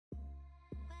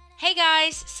Hey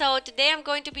guys, so today I'm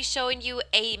going to be showing you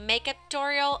a makeup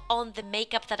tutorial on the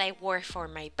makeup that I wore for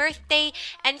my birthday.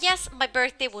 And yes, my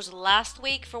birthday was last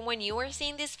week from when you were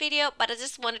seeing this video, but I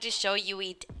just wanted to show you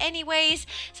it anyways.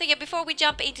 So yeah, before we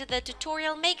jump into the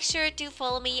tutorial, make sure to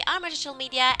follow me on my social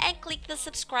media and click the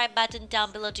subscribe button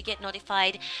down below to get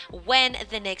notified when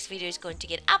the next video is going to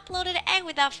get uploaded. And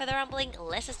without further rambling,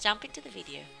 let's just jump into the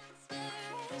video.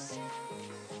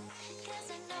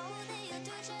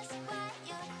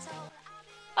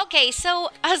 Okay,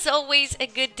 so as always, a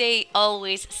good day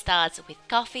always starts with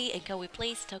coffee. And can we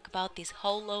please talk about these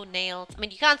hollow nails? I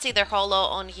mean, you can't see they're hollow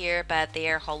on here, but they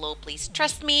are hollow, please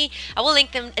trust me. I will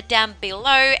link them down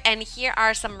below. And here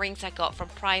are some rings I got from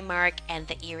Primark, and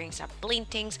the earrings are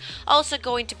blintings, also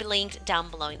going to be linked down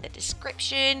below in the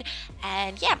description.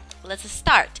 And yeah, let's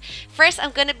start. First,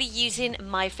 I'm gonna be using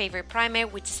my favorite primer,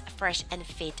 which is Fresh and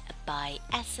Fit by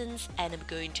Essence, and I'm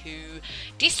going to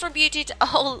distribute it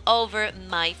all over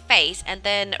my face. And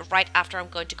then right after, I'm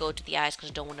going to go to the eyes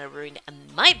because I don't want to ruin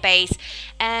my base,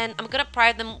 and I'm gonna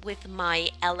prime them with my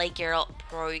LA Girl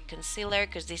Pro Concealer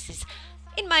because this is,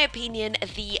 in my opinion,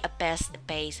 the best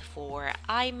base for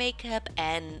eye makeup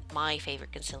and my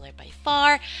favorite concealer by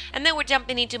far. And then we're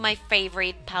jumping into my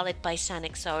favorite palette by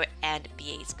Shaaanxo and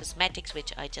BA's Cosmetics,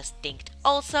 which I just dinked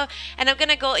also. And I'm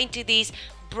gonna go into these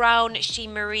brown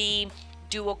shimmery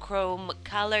duochrome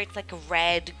color. It's like a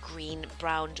red, green,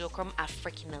 brown duochrome. I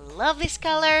freaking love this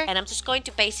color. And I'm just going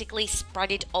to basically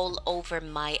spread it all over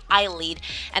my eyelid.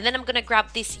 And then I'm gonna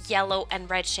grab this yellow and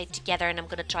red shade together, and I'm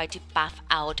gonna try to buff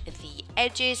out the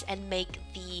edges and make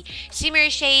the shimmery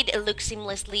shade look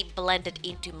seamlessly blended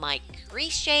into my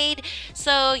crease shade.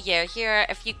 So yeah, here are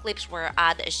a few clips where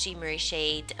I add a shimmery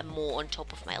shade more on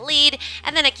top of my lid,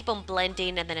 and then I keep on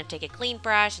blending, and then I take a clean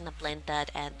brush and I blend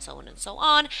that, and so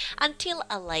on until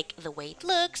I like the way it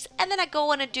looks. And then I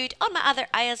go on and do it on my other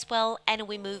eye as well, and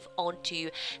we move on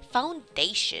to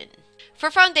foundation.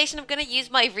 For foundation, I'm gonna use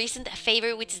my recent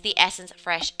favorite, which is the Essence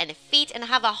Fresh and Fit, and I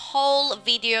have a whole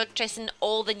video testing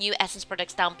all the new Essence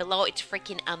products down below. It's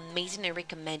freaking amazing. I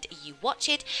recommend you watch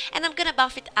it. And I'm gonna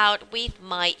buff it out with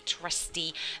my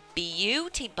trusty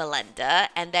beauty blender,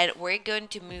 and then we're going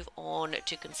to move on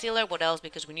to concealer. What else?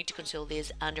 Because we need to conceal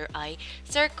these under eye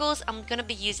circles. I'm gonna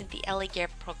be using the LA Girl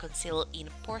Pro Conceal in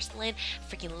Porcelain.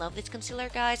 Freaking love this concealer,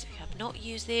 guys. If you have not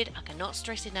used it, I cannot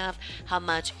stress enough how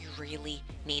much you really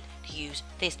need to use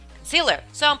this concealer.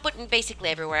 So I'm putting basically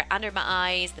everywhere: under my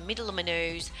eyes, the middle of my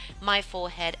nose, my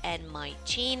forehead, and my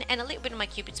chin, and a little bit of my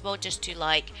cupid's bow, just to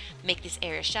like make this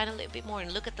area shine a little bit more.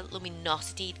 And look at the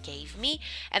luminosity it gave me.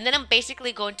 And then I'm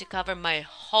basically going to cover my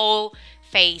whole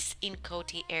face in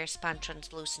Coty Airspun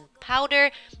translucent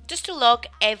powder, just to lock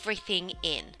everything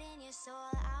in.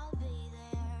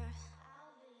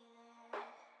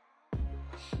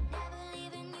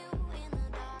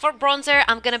 For bronzer,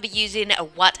 I'm gonna be using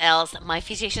What Else, my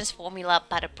Physicians Formula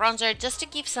Butter Bronzer, just to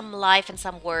give some life and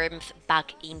some warmth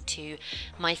back into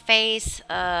my face.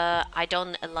 I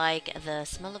don't like the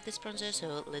smell of this bronzer,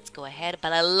 so let's go ahead.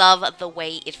 But I love the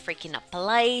way it freaking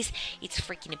applies. It's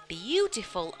freaking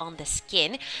beautiful on the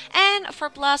skin. And for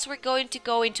blush, we're going to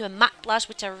go into a matte blush,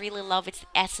 which I really love. It's the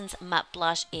Essence Matte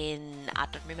Blush in, I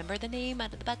don't remember the name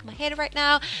out of the back of my head right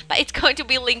now, but it's going to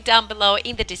be linked down below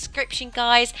in the description,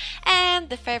 guys. And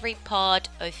the favorite part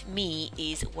of me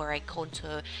is where I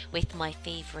contour with my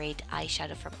favorite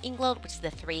eyeshadow from Inglot, which is the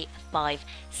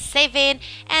 357.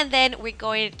 And then we're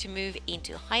going to move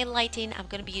into highlighting. I'm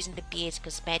going to be using the BA's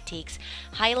Cosmetics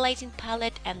highlighting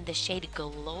palette and the shade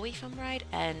Glow, if I'm right.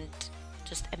 And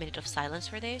just a minute of silence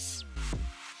for this.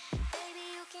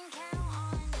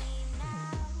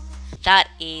 That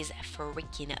is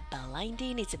freaking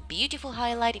blinding. It's a beautiful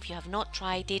highlight. If you have not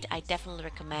tried it, I definitely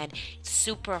recommend. It's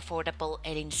super affordable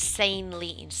and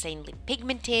insanely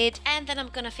pigmented. And then I'm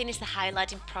gonna finish the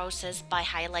highlighting process by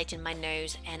highlighting my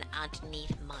nose and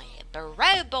underneath my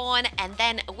brow bone, and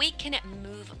then we can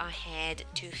move ahead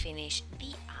to finish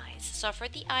the eyes. So for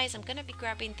the eyes, I'm gonna be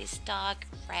grabbing this dark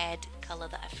red color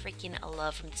that I freaking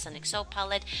love from the Shaaanxo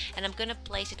palette, and I'm gonna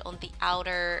place it on the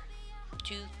outer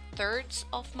 2/3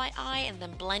 of my eye, and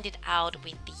then blend it out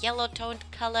with the yellow toned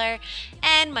color.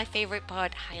 And my favorite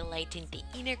part, highlighting the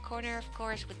inner corner, of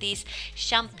course, with this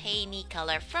champagne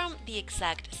color from the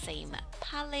exact same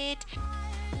palette.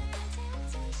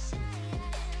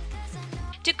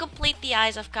 To complete the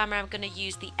eyes off camera, I'm gonna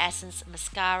use the Essence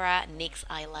Mascara, NYX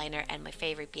eyeliner, and my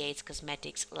favorite BA's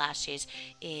Cosmetics lashes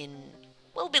in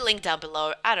will be linked down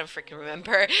below. I don't freaking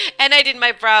remember. And I did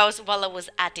my brows while I was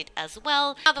at it as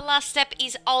well. Now the last step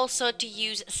is also to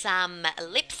use some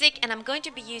lipstick, and I'm going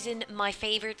to be using my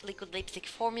favorite liquid lipstick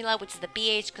formula, which is the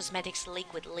BH Cosmetics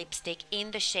liquid lipstick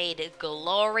in the shade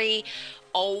Glory.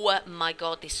 Oh my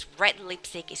god, this red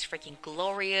lipstick is freaking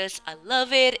glorious. I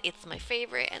love it. It's my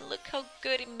favorite, and look how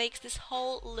good it makes this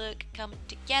whole look come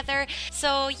together.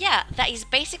 So yeah, that is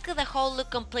basically the whole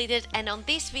look completed, and on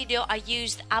this video I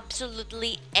used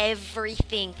absolutely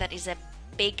everything that is a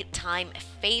big time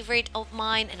favorite of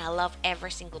mine, and I love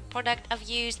every single product I've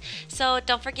used. So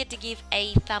don't forget to give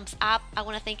a thumbs up. I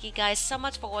want to thank you guys so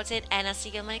much for watching, and I'll see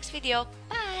you in my next video.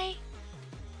 Bye!